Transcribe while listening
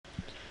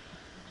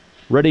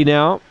Ready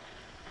now.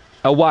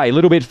 Away, a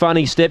little bit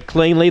funny, stepped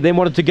cleanly, then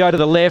wanted to go to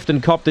the left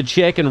and copped a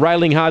check, and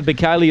railing hard,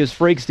 Bacalia's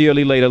Freaks, the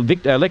early leader.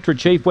 Electra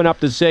Chief went up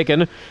to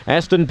second.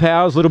 Aston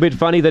Powers, a little bit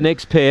funny, the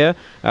next pair.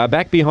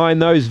 Back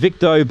behind those,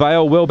 Victo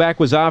Bale. Well back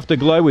was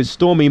Afterglow with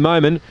Stormy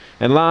Moment,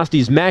 and last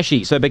is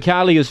Mashy. So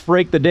Bacalia's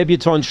Freak, the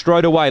debutante,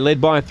 strode away,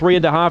 led by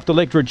 3.5 to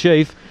Electra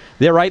Chief.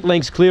 They're 8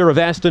 lengths clear of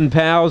Aston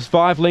Powers,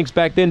 5 lengths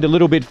back then to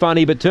Little Bit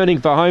Funny, but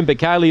turning for home,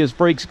 Bacalia's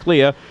Freaks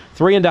clear.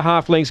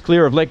 3.5 lengths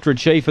clear of Electra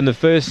Chief, and the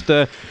first,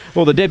 the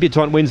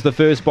debutante wins the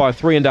first by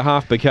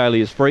 3.5,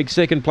 Bacalia's Freaks.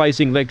 Second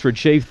placing, Electra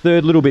Chief.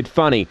 Third, Little Bit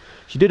Funny.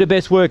 She did her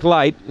best work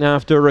late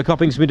after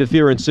copping some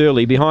interference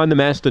early. Behind them,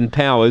 Aston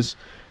Powers.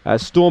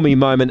 Stormy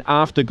Moment,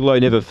 Afterglow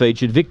never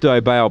featured.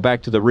 Victo Bale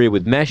back to the rear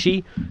with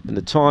Mashy, and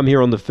the time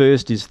here on the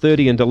first is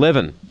 30 and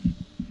 11.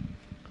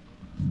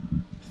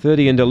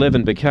 30 and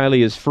 11,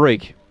 Bacalia's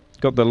Freak.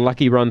 Got the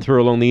lucky run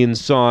through along the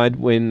inside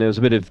when there was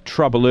a bit of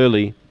trouble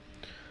early.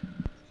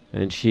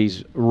 And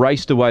she's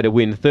raced away to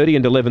win. 30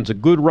 and 11's a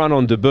good run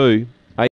on debut.